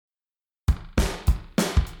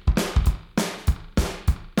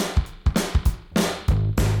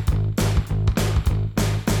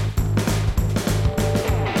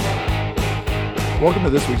Welcome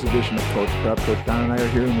to this week's edition of Coach Prep. Coach Don and I are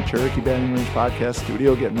here in the Cherokee Batting Range Podcast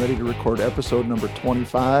studio getting ready to record episode number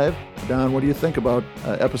 25. Don, what do you think about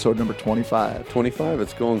episode number 25? 25,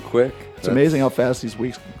 it's going quick. It's amazing how fast these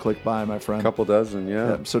weeks can click by, my friend. A couple dozen,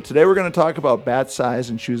 yeah. So today we're going to talk about bat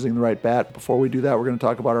size and choosing the right bat. Before we do that, we're going to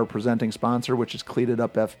talk about our presenting sponsor, which is Cleated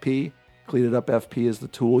Up FP. Cleated Up FP is the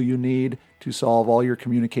tool you need to solve all your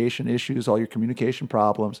communication issues, all your communication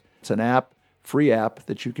problems. It's an app, free app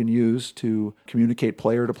that you can use to communicate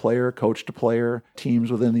player to player, coach to player,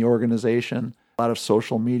 teams within the organization. A lot of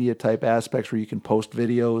social media type aspects where you can post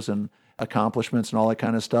videos and accomplishments and all that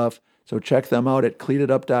kind of stuff. So check them out at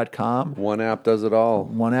cleatedup.com. One app does it all.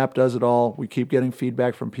 One app does it all. We keep getting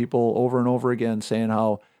feedback from people over and over again saying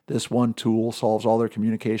how this one tool solves all their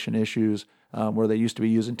communication issues, where they used to be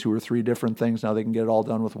using 2 or 3 different things. Now they can get it all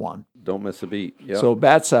done with one. Don't miss a beat. Yep. So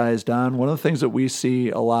bat size, Don, one of the things that we see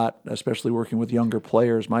a lot, especially working with younger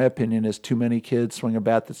players, my opinion is too many kids swing a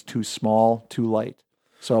bat that's too small, too light.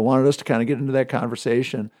 So I wanted us to kind of get into that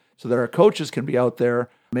conversation so that our coaches can be out there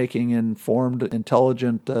making informed,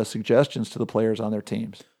 intelligent suggestions to the players on their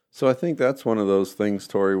teams. So I think that's one of those things,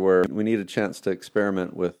 Tori, where we need a chance to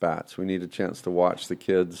experiment with bats. We need a chance to watch the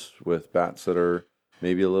kids with bats that are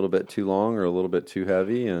maybe a little bit too long or a little bit too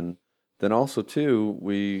heavy. And then also, too,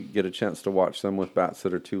 we get a chance to watch them with bats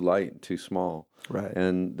that are too light and too small. Right.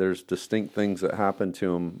 And there's distinct things that happen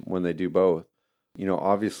to them when they do both. You know,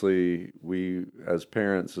 obviously, we as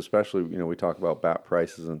parents, especially, you know, we talk about bat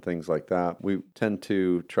prices and things like that. We tend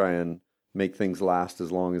to try and make things last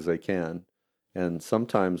as long as they can. And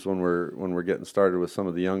sometimes when we're getting started with some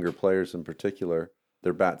of the younger players in particular,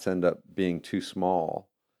 their bats end up being too small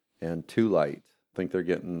and too light. I think they're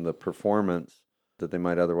getting the performance that they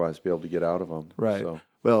might otherwise be able to get out of them. Right. So.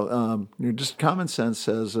 Well, just common sense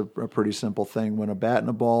says a pretty simple thing. When a bat and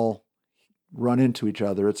a ball run into each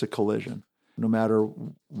other, it's a collision. No matter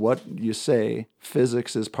what you say,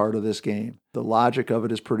 physics is part of this game. The logic of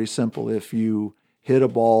it is pretty simple. If you hit a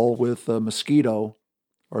ball with a mosquito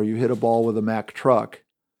or you hit a ball with a Mack truck,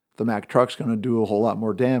 the Mack truck's going to do a whole lot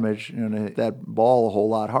more damage and hit that ball a whole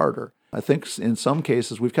lot harder. I think in some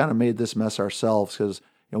cases we've kind of made this mess ourselves because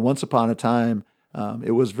once upon a time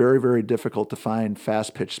it was very, very difficult to find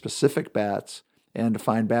fast pitch specific bats and to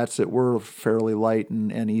find bats that were fairly light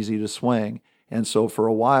and easy to swing. And so for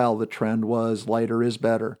a while the trend was lighter is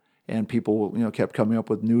better, and people kept coming up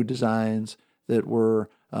with new designs that were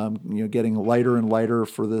getting lighter and lighter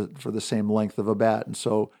for the same length of a bat. And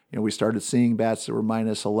so we started seeing bats that were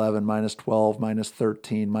minus 11, minus 12, minus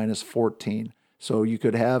 13, minus 14. So you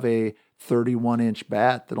could have a 31-inch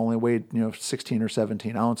bat that only weighed 16 or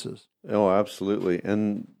 17 ounces. Oh, absolutely.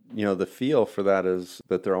 And the feel for that is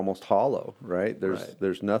that they're almost hollow, right?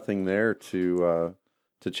 There's nothing there to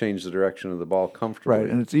change the direction of the ball comfortably. Right,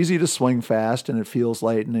 and it's easy to swing fast, and it feels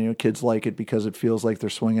light, and kids like it because it feels like they're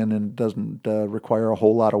swinging and doesn't require a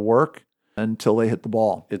whole lot of work until they hit the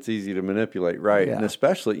ball. It's easy to manipulate, right? Yeah. And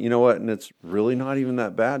especially, and it's really not even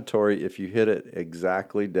that bad, Tori, if you hit it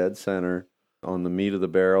exactly dead center on the meat of the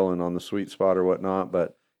barrel and on the sweet spot or whatnot,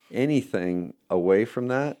 but anything away from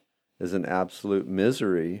that is an absolute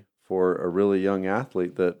misery for a really young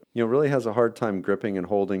athlete that really has a hard time gripping and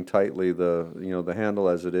holding tightly the handle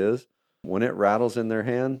as it is. When it rattles in their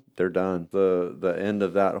hand, they're done. The end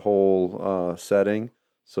of that whole setting.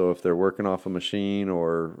 So if they're working off a machine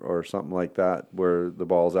or something like that where the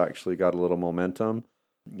ball's actually got a little momentum,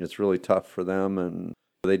 it's really tough for them, and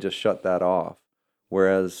they just shut that off.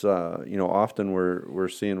 Whereas often we're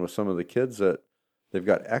seeing with some of the kids that they've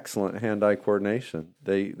got excellent hand-eye coordination.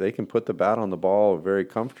 They can put the bat on the ball very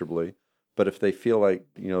comfortably, but if they feel like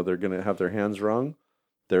they're going to have their hands wrung,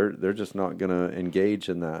 they're just not going to engage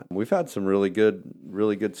in that. We've had some really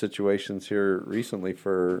good situations here recently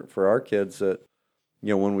for our kids that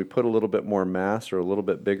when we put a little bit more mass or a little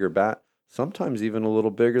bit bigger bat, sometimes even a little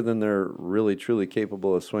bigger than they're really truly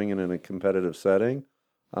capable of swinging in a competitive setting,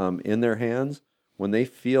 in their hands. When they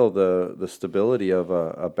feel the stability of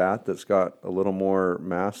a bat that's got a little more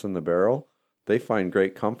mass in the barrel, they find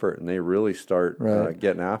great comfort and they really start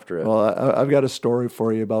getting after it. Well, I've got a story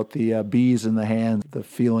for you about the bees in the hand, the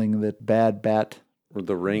feeling that bad bat or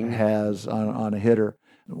the ring has on a hitter.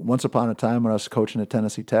 Once upon a time when I was coaching at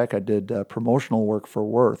Tennessee Tech, I did promotional work for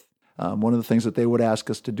Worth. One of the things that they would ask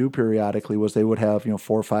us to do periodically was they would have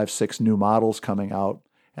 4, 5, 6 new models coming out,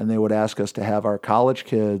 and they would ask us to have our college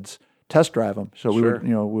kids test drive them. So Sure.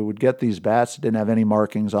 we would get these bats that didn't have any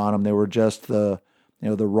markings on them. They were just the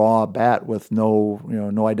raw bat with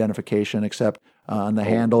no identification except on the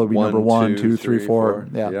handle it would be number 1, 2, 3, 4.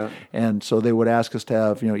 Yeah. And so they would ask us to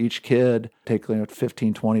have each kid take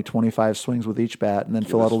 15, 20, 25 swings with each bat and then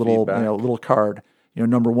fill out a little little card.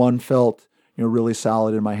 Number one felt, really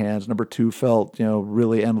solid in my hands. Number two felt,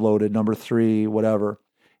 really end loaded. Number three, whatever.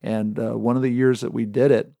 And one of the years that we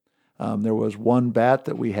did it, there was one bat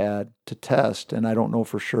that we had to test, and I don't know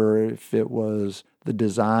for sure if it was the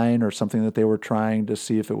design or something that they were trying to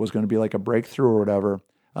see if it was going to be like a breakthrough or whatever.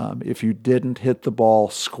 If you didn't hit the ball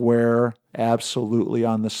square, absolutely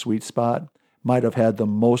on the sweet spot, might have had the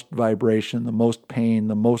most vibration, the most pain,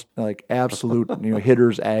 the most like absolute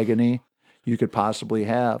hitter's agony you could possibly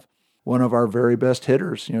have. One of our very best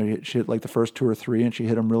hitters, she hit like the first two or three, and she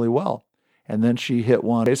hit them really well. And then she hit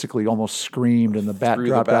one, basically almost screamed, and the bat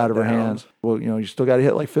dropped out of her hands. Well, you still got to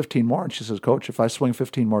hit like 15 more. And she says, Coach, if I swing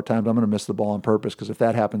 15 more times, I'm going to miss the ball on purpose, because if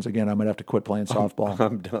that happens again, I'm going to have to quit playing softball.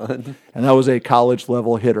 I'm done. And that was a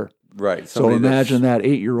college-level hitter. Right. So imagine that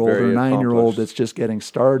 8-year-old or 9-year-old that's just getting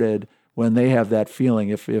started when they have that feeling.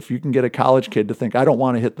 If you can get a college kid to think, I don't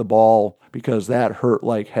want to hit the ball because that hurt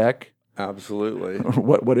like heck. Absolutely.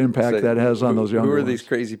 What impact that has on those younger Who are ones. these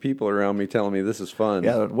crazy people around me telling me this is fun?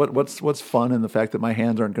 Yeah, what's fun in the fact that my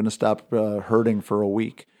hands aren't going to stop hurting for a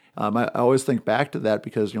week. I always think back to that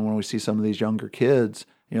because when we see some of these younger kids,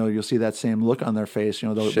 you'll see that same look on their face.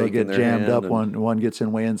 They'll get jammed up. One gets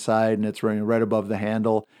in way inside, and it's right above the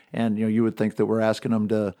handle. And you would think that we're asking them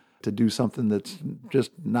to do something that's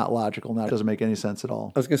just not logical. That doesn't make any sense at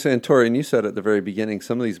all. I was going to say, and Tori, and you said at the very beginning,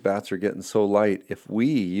 some of these bats are getting so light. If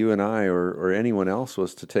you and I, or anyone else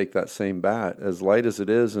was to take that same bat, as light as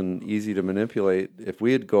it is and easy to manipulate, if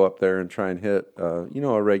we had go up there and try and hit,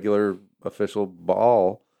 a regular official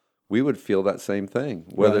ball, we would feel that same thing.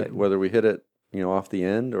 Whether we hit it, off the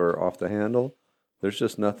end or off the handle, there's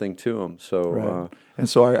just nothing to them. So, right. And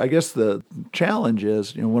so I guess the challenge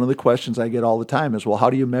is, one of the questions I get all the time is, well, how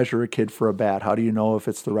do you measure a kid for a bat? How do you know if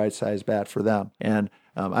it's the right size bat for them? And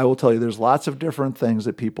I will tell you, there's lots of different things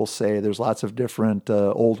that people say. There's lots of different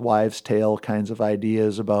old wives' tale kinds of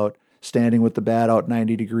ideas about standing with the bat out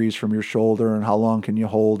 90 degrees from your shoulder and how long can you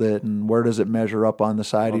hold it and where does it measure up on the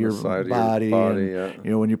side of your body.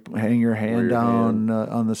 And, when you hang your hand down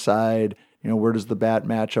on the side, where does the bat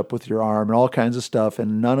match up with your arm and all kinds of stuff.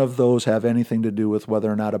 And none of those have anything to do with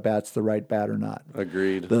whether or not a bat's the right bat or not.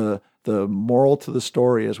 Agreed. The moral to the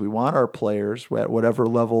story is we want our players, at whatever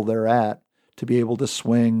level they're at, to be able to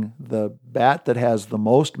swing the bat that has the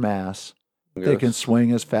most mass. Yes. They can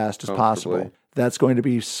swing as fast as possible. That's going to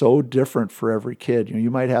be so different for every kid. You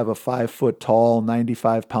might have a 5-foot-tall,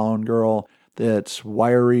 95-pound girl that's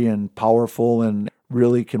wiry and powerful and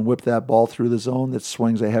really can whip that ball through the zone, that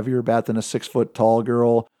swings a heavier bat than a 6-foot-tall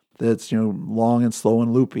girl that's long and slow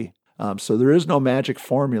and loopy. So there is no magic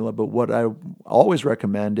formula, but what I always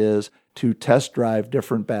recommend is to test drive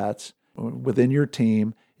different bats within your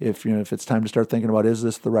team. If it's time to start thinking about, is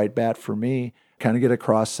this the right bat for me, kind of get a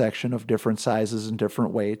cross section of different sizes and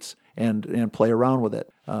different weights and play around with it.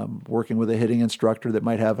 Working with a hitting instructor that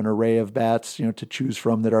might have an array of bats to choose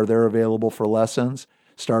from that are there available for lessons.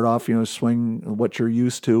 Start off, swing what you're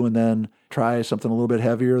used to, and then try something a little bit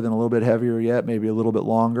heavier, then a little bit heavier yet, maybe a little bit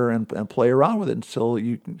longer, and play around with it until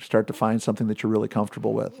you start to find something that you're really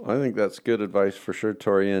comfortable with. I think that's good advice for sure,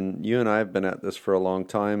 Tori. And you and I have been at this for a long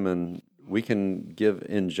time, and we can give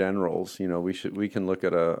in generals. We can look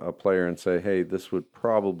at a player and say, hey, this would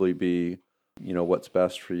probably be, what's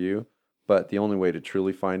best for you. But the only way to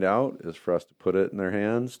truly find out is for us to put it in their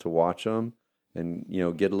hands, to watch them, and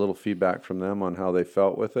get a little feedback from them on how they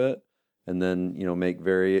felt with it, and then make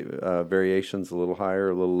variations a little higher,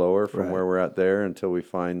 a little lower from where we're at there until we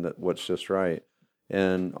find that what's just right.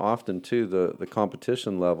 And often too, the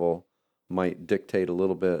competition level might dictate a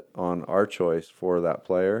little bit on our choice for that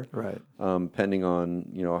player, right? Depending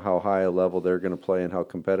on how high a level they're going to play and how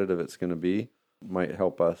competitive it's going to be. Might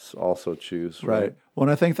help us also choose. Right. Well,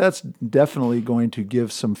 and I think that's definitely going to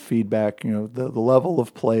give some feedback. The level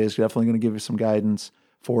of play is definitely going to give you some guidance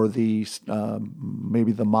for the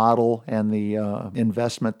maybe the model and the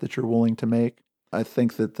investment that you're willing to make. I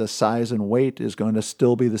think that the size and weight is going to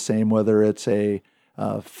still be the same, whether it's a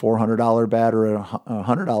 $400 bat or a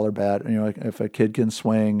 $100 bat. If a kid can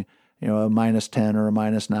swing, a -10 or a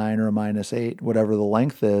 -9 or a -8, whatever the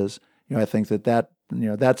length is, I think that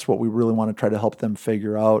that's what we really want to try to help them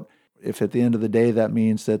figure out. If at the end of the day that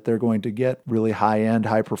means that they're going to get really high-end,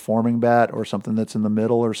 high-performing bat or something that's in the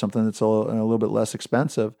middle or something that's a little bit less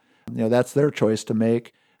expensive, that's their choice to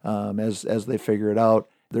make as they figure it out.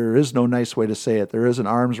 There is no nice way to say it. There is an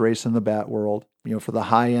arms race in the bat world. For the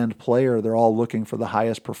high-end player, they're all looking for the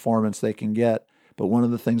highest performance they can get. But one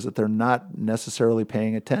of the things that they're not necessarily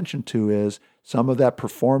paying attention to is some of that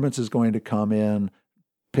performance is going to come in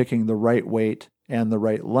picking the right weight and the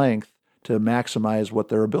right length to maximize what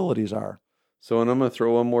their abilities are. So, and I'm going to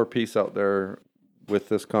throw one more piece out there with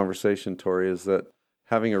this conversation, Tori, is that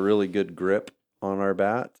having a really good grip on our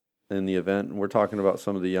bat in the event, and we're talking about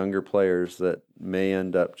some of the younger players that may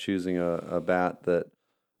end up choosing a bat that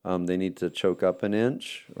they need to choke up an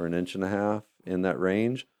inch or an inch and a half in that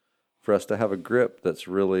range, for us to have a grip that's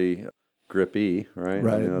really grippy, right?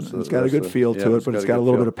 Right. I mean, it's got a good feel to it, but it's got a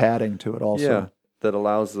little bit of padding to it also. Yeah, that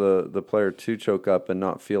allows the player to choke up and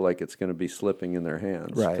not feel like it's going to be slipping in their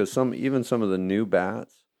hands. Right. Because even some of the new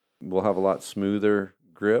bats will have a lot smoother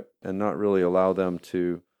grip and not really allow them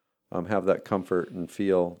to have that comfort and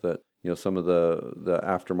feel that some of the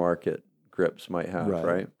aftermarket grips might have,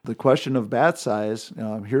 right? The question of bat size,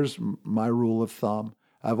 here's my rule of thumb.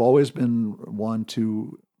 I've always been one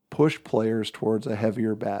to push players towards a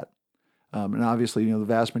heavier bat. And obviously, the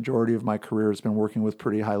vast majority of my career has been working with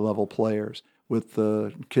pretty high-level players. With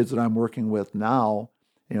the kids that I'm working with now,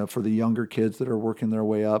 for the younger kids that are working their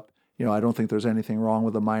way up, I don't think there's anything wrong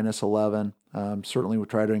with a -11. Certainly we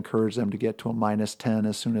try to encourage them to get to a -10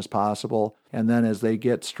 as soon as possible. And then as they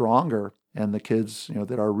get stronger, and the kids,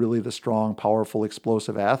 that are really the strong, powerful,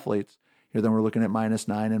 explosive athletes, then we're looking at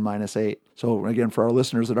 -9 and -8. So again, for our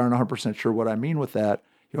listeners that aren't 100% sure what I mean with that,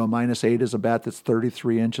 a -8 is a bat that's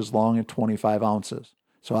 33 inches long and 25 ounces.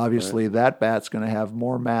 So obviously that bat's going to have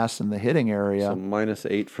more mass in the hitting area. So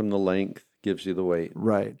 -8 from the length gives you the weight.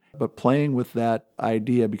 Right. But playing with that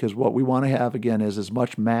idea, because what we want to have, again, is as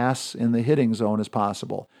much mass in the hitting zone as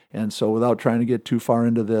possible. And so without trying to get too far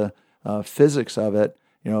into the physics of it,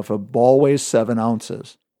 if a ball weighs 7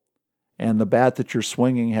 ounces and the bat that you're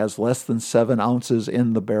swinging has less than 7 ounces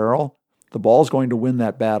in the barrel, the ball's going to win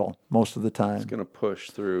that battle most of the time. It's going to push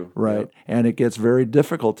through. Right. Yep. And it gets very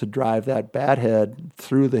difficult to drive that bat head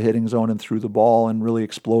through the hitting zone and through the ball and really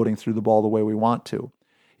exploding through the ball the way we want to.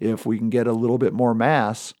 If we can get a little bit more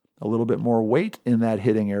mass, a little bit more weight in that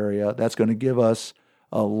hitting area, that's going to give us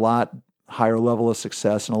a lot higher level of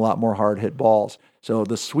success and a lot more hard hit balls. So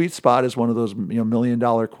the sweet spot is one of those $1 million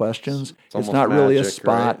questions. It's not really a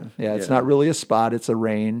spot. Right? Yeah, it's not really a spot. It's a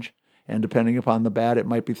range. And depending upon the bat, it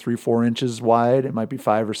might be 3-4 inches wide. It might be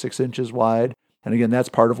 5 or 6 inches wide. And again, that's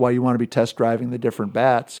part of why you want to be test driving the different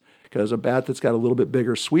bats, because a bat that's got a little bit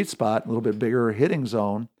bigger sweet spot, a little bit bigger hitting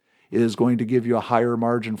zone, is going to give you a higher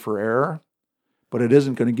margin for error, but it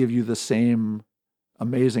isn't going to give you the same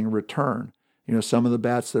amazing return. Some of the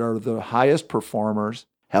bats that are the highest performers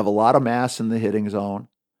have a lot of mass in the hitting zone,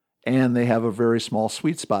 and they have a very small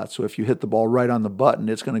sweet spot. So if you hit the ball right on the button,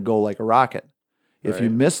 it's going to go like a rocket. If you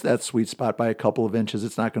miss that sweet spot by a couple of inches,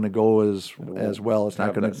 it's not going to go as well. It's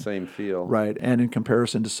not going to have that same feel. Right. And in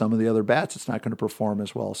comparison to some of the other bats, it's not going to perform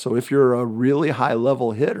as well. So if you're a really high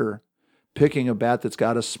level hitter, picking a bat that's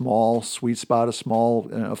got a small sweet spot, a small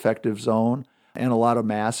effective zone, and a lot of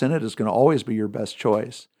mass in it is going to always be your best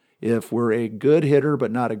choice. If we're a good hitter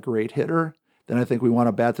but not a great hitter, then I think we want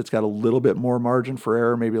a bat that's got a little bit more margin for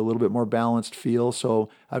error, maybe a little bit more balanced feel. So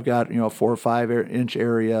I've got a 4 or 5 inch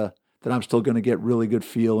area that I'm still going to get really good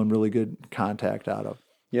feel and really good contact out of.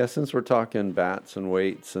 Yeah, since we're talking bats and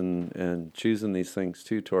weights and choosing these things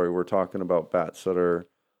too, Tori, we're talking about bats that are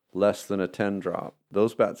less than a 10 drop.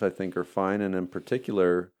 Those bats I think are fine, and in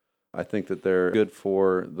particular, I think that they're good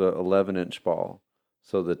for the 11-inch ball.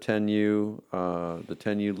 So the 10U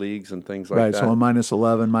leagues and things like that. Right, so a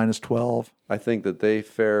 -11, -12. I think that they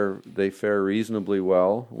fare reasonably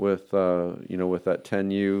well with with that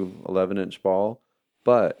 10U 11-inch ball.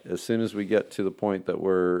 But as soon as we get to the point that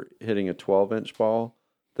we're hitting a 12-inch ball,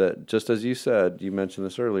 that just as you said, you mentioned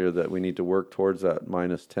this earlier, that we need to work towards that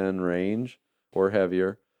 -10 range or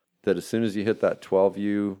heavier, that as soon as you hit that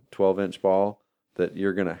 12U 12-inch ball, that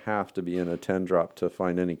you're going to have to be in a 10 drop to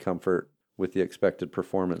find any comfort with the expected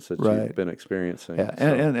performance that you've been experiencing. Yeah.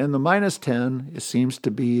 And the -10 seems to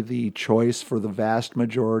be the choice for the vast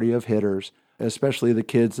majority of hitters, especially the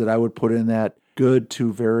kids that I would put in that good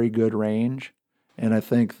to very good range. And I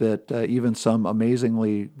think that even some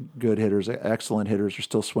amazingly good hitters, excellent hitters, are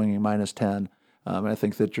still swinging -10. And I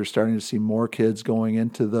think that you're starting to see more kids going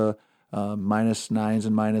into the -9s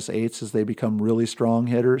and -8s as they become really strong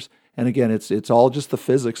hitters. And again, it's all just the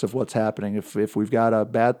physics of what's happening. If we've got a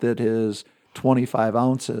bat that is 25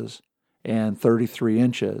 ounces and 33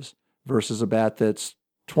 inches versus a bat that's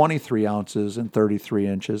 23 ounces and 33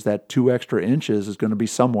 inches, that 2 extra inches is going to be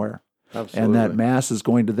somewhere. Absolutely. And that mass is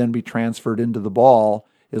going to then be transferred into the ball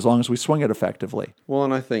as long as we swing it effectively. Well,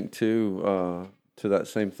 and I think, too, to that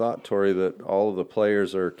same thought, Tori, that all of the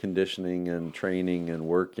players are conditioning and training and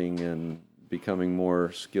working and becoming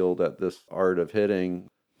more skilled at this art of hitting,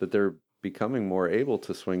 that they're becoming more able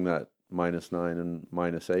to swing that -9 and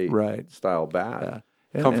 -8 style bat. Yeah.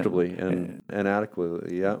 comfortably and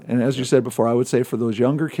adequately. Yeah. And as you said before, I would say for those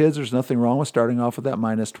younger kids, there's nothing wrong with starting off with that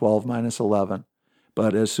minus 12, minus 11.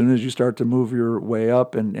 But as soon as you start to move your way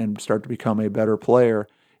up and start to become a better player,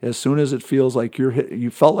 as soon as it feels like you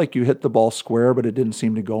felt like you hit the ball square, but it didn't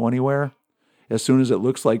seem to go anywhere, as soon as it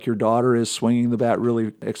looks like your daughter is swinging the bat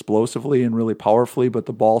really explosively and really powerfully, but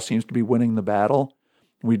the ball seems to be winning the battle,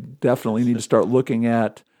 we definitely need to start looking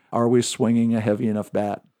at, are we swinging a heavy enough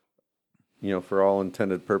bat? For all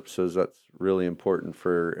intended purposes, that's really important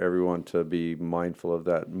for everyone to be mindful of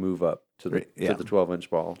that move up to the 12-inch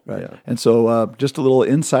ball. Right. Yeah. And so just a little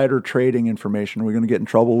insider trading information. We're going to get in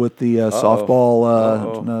trouble with the softball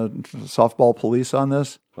police on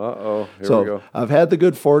this. Here we go. I've had the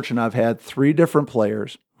good fortune. I've had 3 different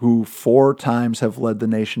players who 4 times have led the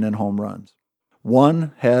nation in home runs.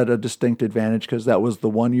 One had a distinct advantage because that was the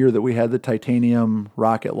one year that we had the titanium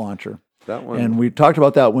rocket launcher. That one. And we talked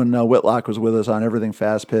about that when Whitlock was with us on Everything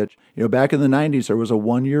Fast Pitch. Back in the 90s, there was a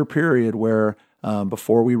 1-year period where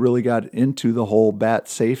before we really got into the whole bat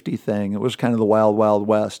safety thing, it was kind of the wild, wild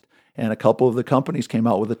west. And a couple of the companies came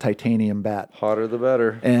out with a titanium bat. Hotter the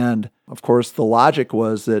better. And, of course, the logic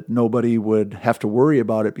was that nobody would have to worry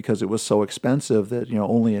about it because it was so expensive that,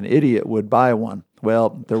 only an idiot would buy one.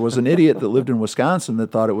 Well, there was an idiot that lived in Wisconsin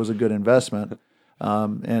that thought it was a good investment.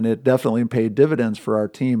 And it definitely paid dividends for our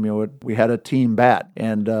team. We had a team bat,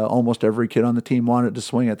 and almost every kid on the team wanted to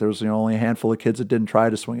swing it. There was only a handful of kids that didn't try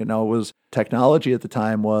to swing it. Now, technology at the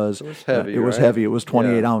time was heavy. It was heavy. It was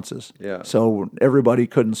 28 ounces. Yeah. So everybody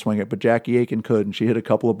couldn't swing it, but Jackie Aiken could, and she hit a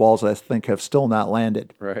couple of balls that I think have still not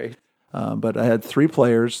landed. Right. But I had 3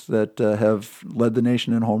 players that have led the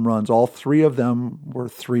nation in home runs. All 3 of them were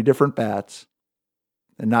 3 different bats,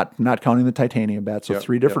 and not counting the titanium bat. So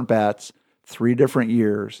 3 different bats. 3 different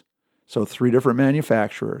years, so 3 different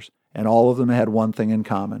manufacturers, and all of them had one thing in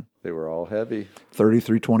common. They were all heavy.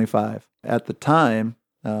 3325. At the time,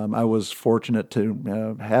 I was fortunate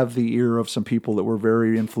to have the ear of some people that were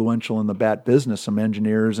very influential in the bat business, some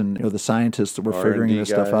engineers and the scientists that were figuring this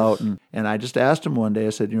stuff out. And I just asked them one day, I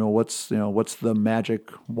said, what's the magic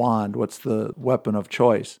wand? What's the weapon of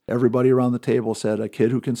choice? Everybody around the table said a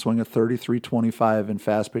kid who can swing a 3325 in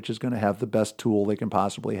fast pitch is going to have the best tool they can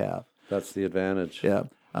possibly have. That's the advantage. Yeah.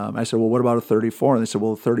 I said, well, what about a 34? And they said,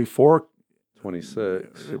 well, a 34,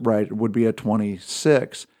 26. Right, would be a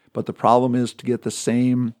 26. But the problem is to get the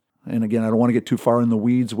same, and again, I don't want to get too far in the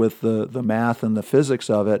weeds with the math and the physics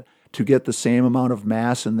of it, to get the same amount of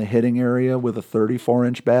mass in the hitting area with a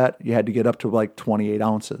 34-inch bat, you had to get up to like 28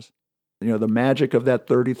 ounces. The magic of that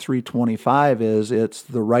 3325 is it's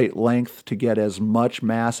the right length to get as much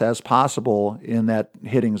mass as possible in that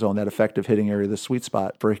hitting zone, that effective hitting area, the sweet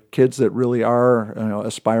spot. For kids that really are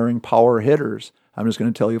aspiring power hitters, I'm just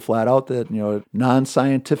going to tell you flat out that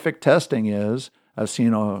non-scientific testing is, I've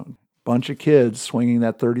seen a bunch of kids swinging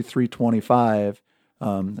that 3325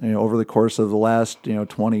 over the course of the last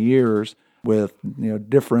 20 years with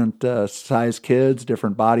different size kids,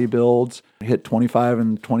 different body builds, hit 25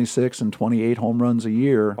 and 26 and 28 home runs a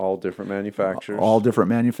year. All different manufacturers. All different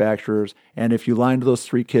manufacturers. And if you lined those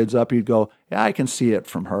 3 kids up, you'd go, yeah, I can see it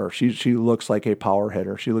from her. She looks like a power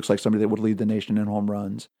hitter. She looks like somebody that would lead the nation in home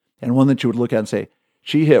runs. And one that you would look at and say,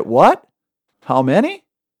 she hit what? How many?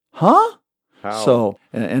 Huh? How? So,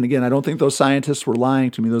 and again, I don't think those scientists were lying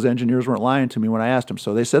to me. Those engineers weren't lying to me when I asked them.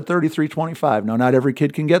 So they said 3325. Now, not every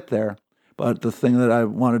kid can get there. But the thing that I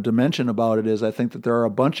wanted to mention about it is I think that there are a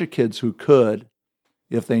bunch of kids who could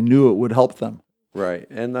if they knew it would help them. Right.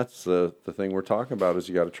 And that's the thing we're talking about is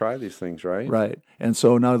you got to try these things, right? Right. And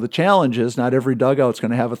so now the challenge is not every dugout's going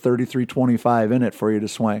to have a 3325 in it for you to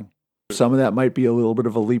swing. Some of that might be a little bit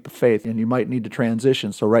of a leap of faith, and you might need to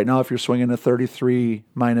transition. So right now, if you're swinging a 33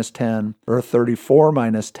 minus 10 or a 34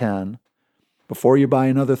 minus 10, before you buy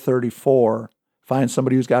another 34, find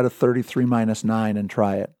somebody who's got a 33 minus 9 and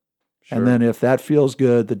try it. Sure. And then if that feels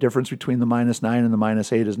good, the difference between the minus 9 and the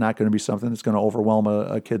minus 8 is not going to be something that's going to overwhelm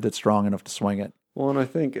a kid that's strong enough to swing it. Well, and I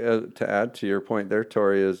think to add to your point there,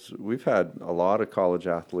 Tori, is we've had a lot of college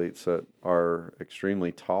athletes that are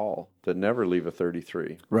extremely tall that never leave a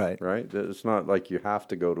 33. Right. Right? It's not like you have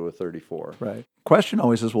to go to a 34. Right. Question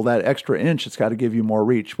always is, well, that extra inch, it's got to give you more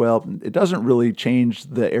reach. Well, it doesn't really change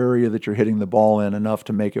the area that you're hitting the ball in enough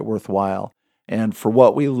to make it worthwhile. And for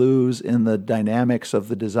what we lose in the dynamics of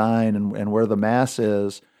the design and where the mass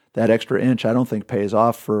is, that extra inch I don't think pays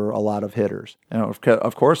off for a lot of hitters.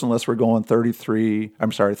 Of course, unless we're going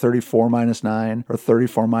 34 minus 9 or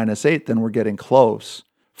 34 minus 8, then we're getting close.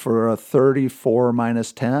 For a 34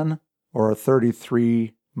 minus 10 or a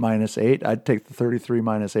 33 -8. I'd take the 33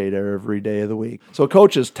 -8 every day of the week. So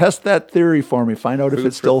coaches, test that theory for me. Find out if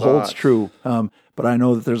it still holds true. But I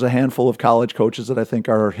know that there's a handful of college coaches that I think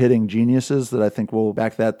are hitting geniuses that I think will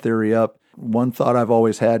back that theory up. One thought I've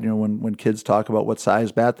always had, when kids talk about what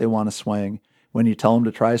size bat they want to swing, when you tell them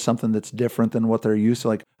to try something that's different than what they're used to,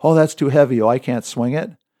 like, oh, that's too heavy. Oh, I can't swing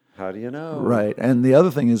it. How do you know? Right. And the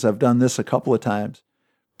other thing is I've done this a couple of times.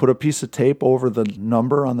 Put a piece of tape over the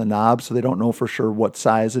number on the knob so they don't know for sure what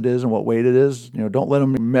size it is and what weight it is. Don't let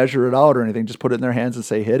them measure it out or anything. Just put it in their hands and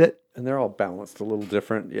say, hit it. And they're all balanced a little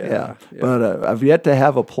different. Yeah. But I've yet to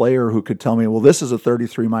have a player who could tell me, well, this is a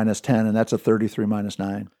 33 -10 and that's a 33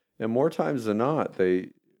 -9. And more times than not,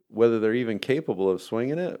 whether they're even capable of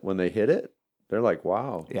swinging it, when they hit it, they're like,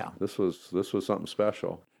 wow, this was something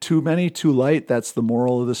special. Too many, too light. That's the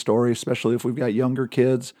moral of the story, especially if we've got younger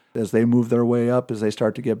kids. As they move their way up, as they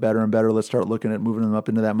start to get better and better, let's start looking at moving them up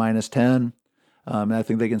into that -10. And I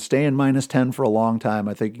think they can stay in -10 for a long time.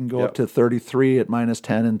 I think you can go up to 33 at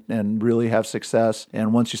 -10 and really have success.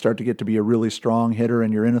 And once you start to get to be a really strong hitter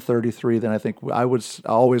and you're in a 33, then I think I would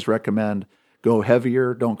always recommend go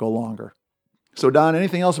heavier, don't go longer. So, Don,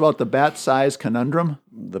 anything else about the bat size conundrum?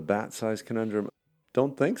 The bat size conundrum?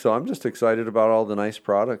 Don't think so. I'm just excited about all the nice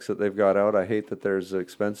products that they've got out. I hate that they're as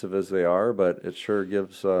expensive as they are, but it sure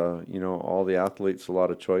gives all the athletes a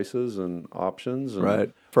lot of choices and options.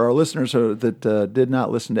 Right. For our listeners that did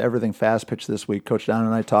not listen to Everything Fast Pitch this week, Coach Don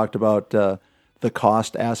and I talked about the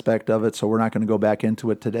cost aspect of it, so we're not going to go back into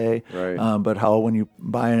it today. Right. But how when you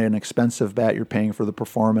buy an expensive bat, you're paying for the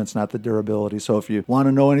performance, not the durability. So if you want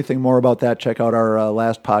to know anything more about that, check out our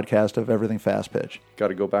last podcast of Everything Fast Pitch. Got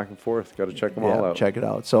to go back and forth. Got to check them all out. Check it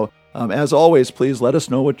out. So as always, please let us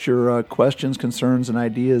know what your questions, concerns, and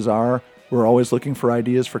ideas are. We're always looking for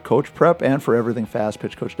ideas for Coach Prep and for Everything Fast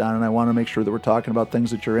Pitch. Coach Don and I want to make sure that we're talking about things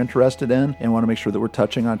that you're interested in and want to make sure that we're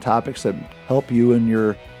touching on topics that help you in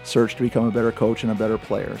your search to become a better coach and a better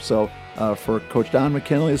player. So for Coach Don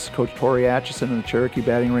McKinley, this is Coach Tori Atchison in the Cherokee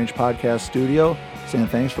Batting Range Podcast Studio, saying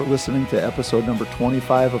thanks for listening to episode number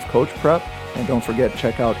 25 of Coach Prep. And don't forget,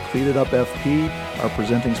 check out Cleated Up FP. Our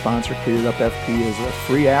presenting sponsor, Cleated Up FP, is a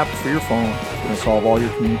free app for your phone. It's going to solve all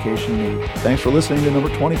your communication needs. Thanks for listening to number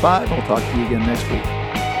 25. We'll talk to you again next week.